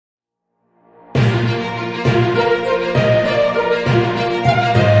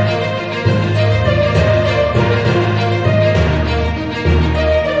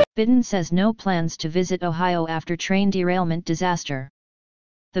Biden says no plans to visit Ohio after train derailment disaster.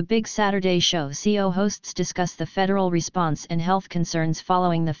 The Big Saturday Show CO hosts discuss the federal response and health concerns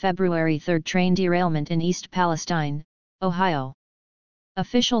following the February 3 train derailment in East Palestine, Ohio.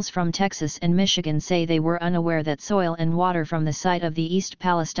 Officials from Texas and Michigan say they were unaware that soil and water from the site of the East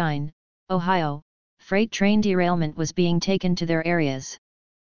Palestine, Ohio, freight train derailment was being taken to their areas.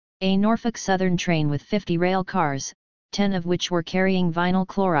 A Norfolk Southern train with 50 rail cars, 10 of which were carrying vinyl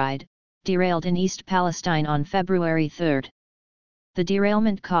chloride, derailed in East Palestine on February 3. The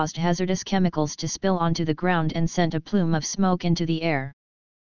derailment caused hazardous chemicals to spill onto the ground and sent a plume of smoke into the air.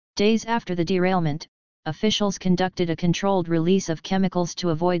 Days after the derailment, officials conducted a controlled release of chemicals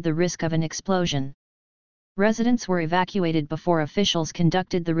to avoid the risk of an explosion. Residents were evacuated before officials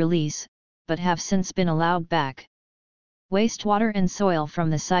conducted the release, but have since been allowed back. Wastewater and soil from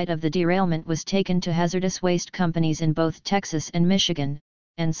the site of the derailment was taken to hazardous waste companies in both Texas and Michigan,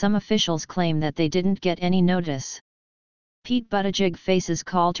 and some officials claim that they didn't get any notice. Pete Buttigieg faces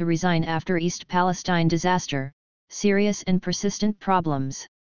call to resign after East Palestine disaster, serious and persistent problems.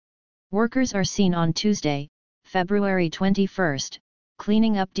 Workers are seen on Tuesday, February 21,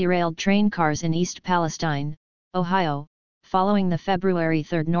 cleaning up derailed train cars in East Palestine, Ohio, following the February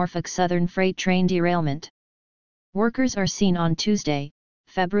 3 Norfolk Southern freight train derailment. Workers are seen on Tuesday,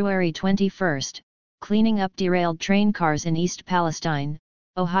 February 21, cleaning up derailed train cars in East Palestine,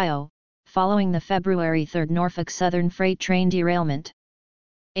 Ohio, following the February 3 Norfolk Southern freight train derailment.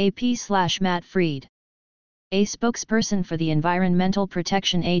 AP/Matt Freed. A spokesperson for the Environmental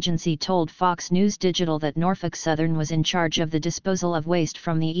Protection Agency told Fox News Digital that Norfolk Southern was in charge of the disposal of waste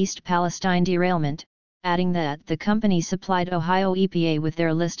from the East Palestine derailment, adding that the company supplied Ohio EPA with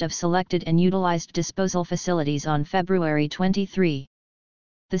their list of selected and utilized disposal facilities on February 23.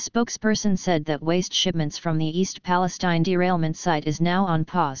 The spokesperson said that waste shipments from the East Palestine derailment site is now on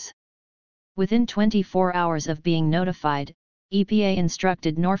pause. Within 24 hours of being notified, EPA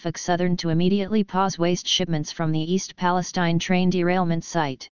instructed Norfolk Southern to immediately pause waste shipments from the East Palestine train derailment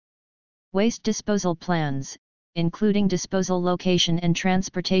site. Waste disposal plans, including disposal location and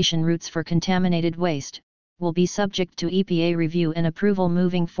transportation routes for contaminated waste, will be subject to EPA review and approval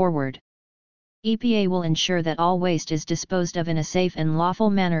moving forward. EPA will ensure that all waste is disposed of in a safe and lawful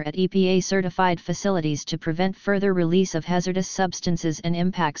manner at EPA-certified facilities to prevent further release of hazardous substances and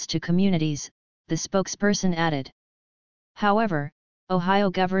impacts to communities, the spokesperson added. However, Ohio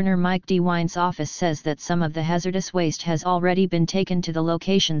Governor Mike DeWine's office says that some of the hazardous waste has already been taken to the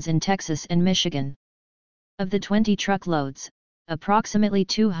locations in Texas and Michigan. Of the 20 truckloads, approximately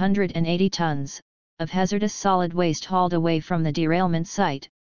 280 tons, of hazardous solid waste hauled away from the derailment site,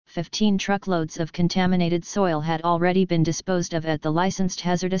 15 truckloads of contaminated soil had already been disposed of at the licensed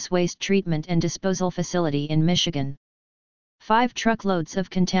hazardous waste treatment and disposal facility in Michigan. 5 truckloads of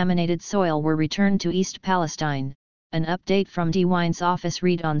contaminated soil were returned to East Palestine, an update from DeWine's office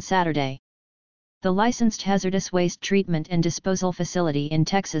read on Saturday. The licensed hazardous waste treatment and disposal facility in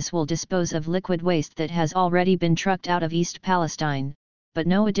Texas will dispose of liquid waste that has already been trucked out of East Palestine, but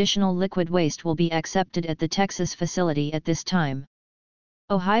no additional liquid waste will be accepted at the Texas facility at this time.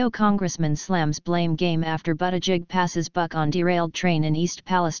 Ohio Congressman slams blame game after Buttigieg passes buck on derailed train in East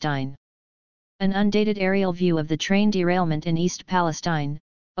Palestine. An undated aerial view of the train derailment in East Palestine,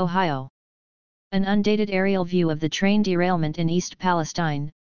 Ohio. An undated aerial view of the train derailment in East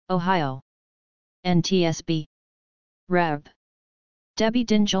Palestine, Ohio. NTSB. Rep. Debbie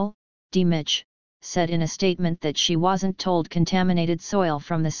Dingell, D-Mitch, said in a statement that she wasn't told contaminated soil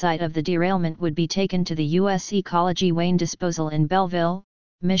from the site of the derailment would be taken to the U.S. Ecology Waste Disposal in Belleville,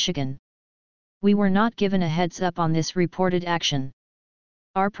 Michigan. We were not given a heads up on this reported action.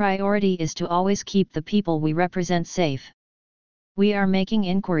 Our priority is to always keep the people we represent safe. We are making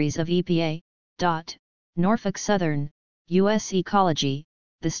inquiries of EPA, Norfolk Southern, U.S. Ecology,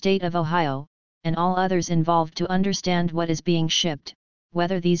 the state of Ohio, and all others involved to understand what is being shipped,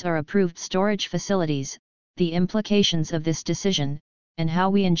 whether these are approved storage facilities, the implications of this decision, and how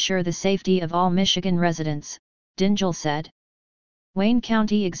we ensure the safety of all Michigan residents, Dingell said. Wayne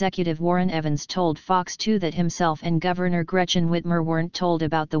County Executive Warren Evans told Fox 2 that himself and Governor Gretchen Whitmer weren't told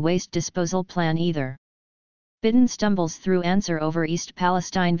about the waste disposal plan either. Biden stumbles through answer over East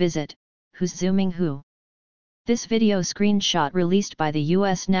Palestine visit, who's zooming who? This video screenshot released by the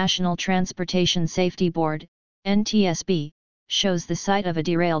U.S. National Transportation Safety Board, NTSB, shows the site of a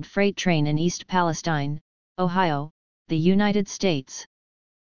derailed freight train in East Palestine, Ohio, the United States.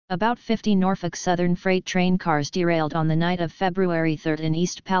 About 50 Norfolk Southern freight train cars derailed on the night of February 3 in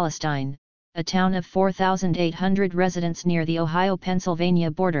East Palestine, a town of 4,800 residents near the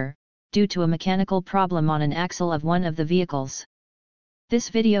Ohio-Pennsylvania border, due to a mechanical problem on an axle of one of the vehicles. This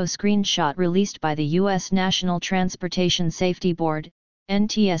video screenshot released by the U.S. National Transportation Safety Board,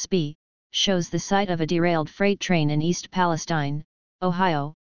 NTSB, shows the site of a derailed freight train in East Palestine,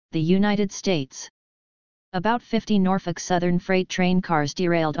 Ohio, the United States. About 50 Norfolk Southern freight train cars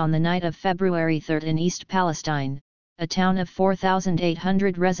derailed on the night of February 3 in East Palestine, a town of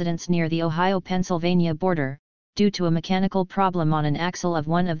 4,800 residents near the Ohio-Pennsylvania border, due to a mechanical problem on an axle of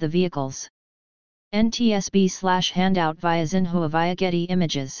one of the vehicles. NTSB/handout via Xinhua via Getty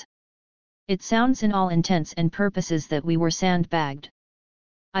Images. It sounds in all intents and purposes that we were sandbagged.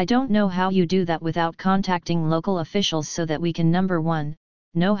 I don't know how you do that without contacting local officials so that we can number 1,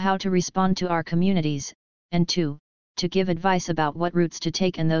 know how to respond to our communities, and 2, to give advice about what routes to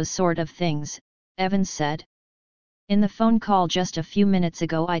take and those sort of things, Evans said. In the phone call just a few minutes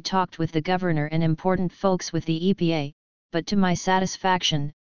ago I talked with the governor and important folks with the EPA, but to my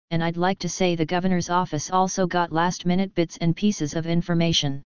satisfaction, and I'd like to say the governor's office also got last-minute bits and pieces of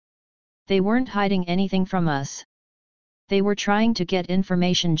information. They weren't hiding anything from us. They were trying to get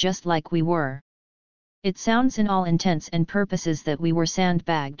information just like we were. It sounds in all intents and purposes that we were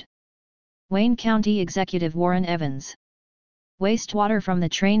sandbagged. Wayne County Executive Warren Evans. Wastewater from the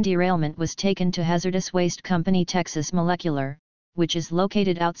train derailment was taken to hazardous waste company Texas Molecular, which is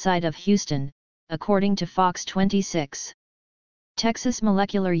located outside of Houston, according to Fox 26. Texas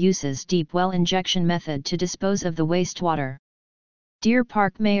Molecular uses deep well injection method to dispose of the wastewater. Deer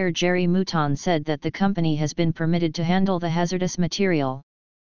Park Mayor Jerry Mouton said that the company has been permitted to handle the hazardous material.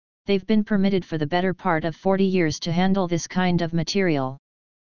 They've been permitted for the better part of 40 years to handle this kind of material.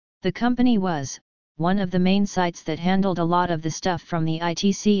 The company was one of the main sites that handled a lot of the stuff from the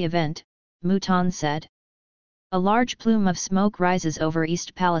ITC event, Mouton said. A large plume of smoke rises over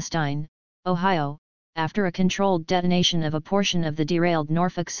East Palestine, Ohio, after a controlled detonation of a portion of the derailed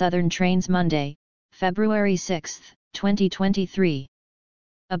Norfolk Southern trains Monday, February 6, 2023.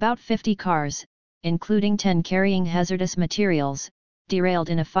 About 50 cars, including 10 carrying hazardous materials, derailed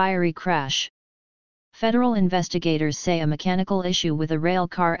in a fiery crash. Federal investigators say a mechanical issue with a rail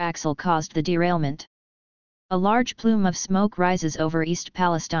car axle caused the derailment. A large plume of smoke rises over East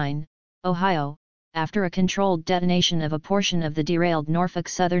Palestine, Ohio, after a controlled detonation of a portion of the derailed Norfolk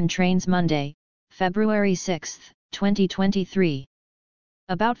Southern trains Monday, February 6, 2023.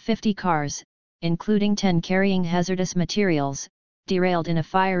 About 50 cars, including 10 carrying hazardous materials, derailed in a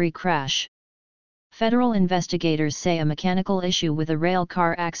fiery crash. Federal investigators say a mechanical issue with a rail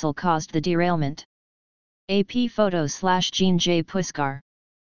car axle caused the derailment. AP Photo/Jean J. Puskar.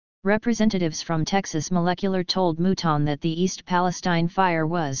 Representatives from Texas Molecular told Mouton that the East Palestine fire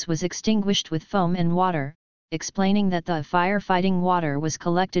was extinguished with foam and water, explaining that the firefighting water was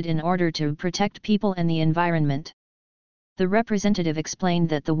collected in order to protect people and the environment. The representative explained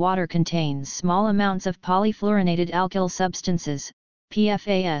that the water contains small amounts of polyfluorinated alkyl substances,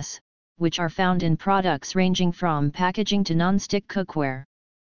 PFAS, which are found in products ranging from packaging to non-stick cookware.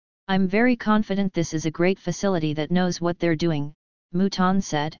 I'm very confident this is a great facility that knows what they're doing, Mouton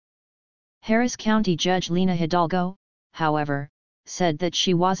said. Harris County Judge Lena Hidalgo, however, said that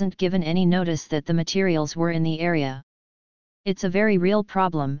she wasn't given any notice that the materials were in the area. It's a very real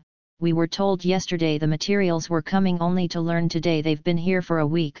problem. We were told yesterday the materials were coming only to learn today they've been here for a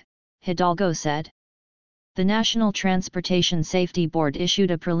week, Hidalgo said. The National Transportation Safety Board issued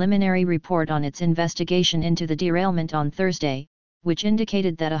a preliminary report on its investigation into the derailment on Thursday, which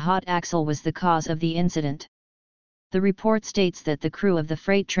indicated that a hot axle was the cause of the incident. The report states that the crew of the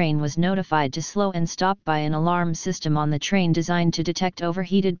freight train was notified to slow and stop by an alarm system on the train designed to detect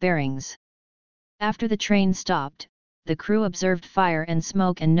overheated bearings. After the train stopped, the crew observed fire and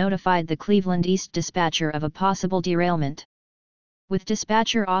smoke and notified the Cleveland East dispatcher of a possible derailment. With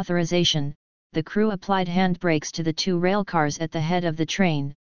dispatcher authorization, the crew applied handbrakes to the 2 rail cars at the head of the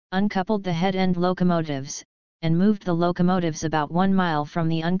train, uncoupled the head-end locomotives, and moved the locomotives about 1 mile from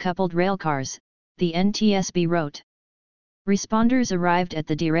the uncoupled railcars, the NTSB wrote. Responders arrived at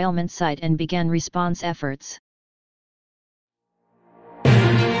the derailment site and began response efforts.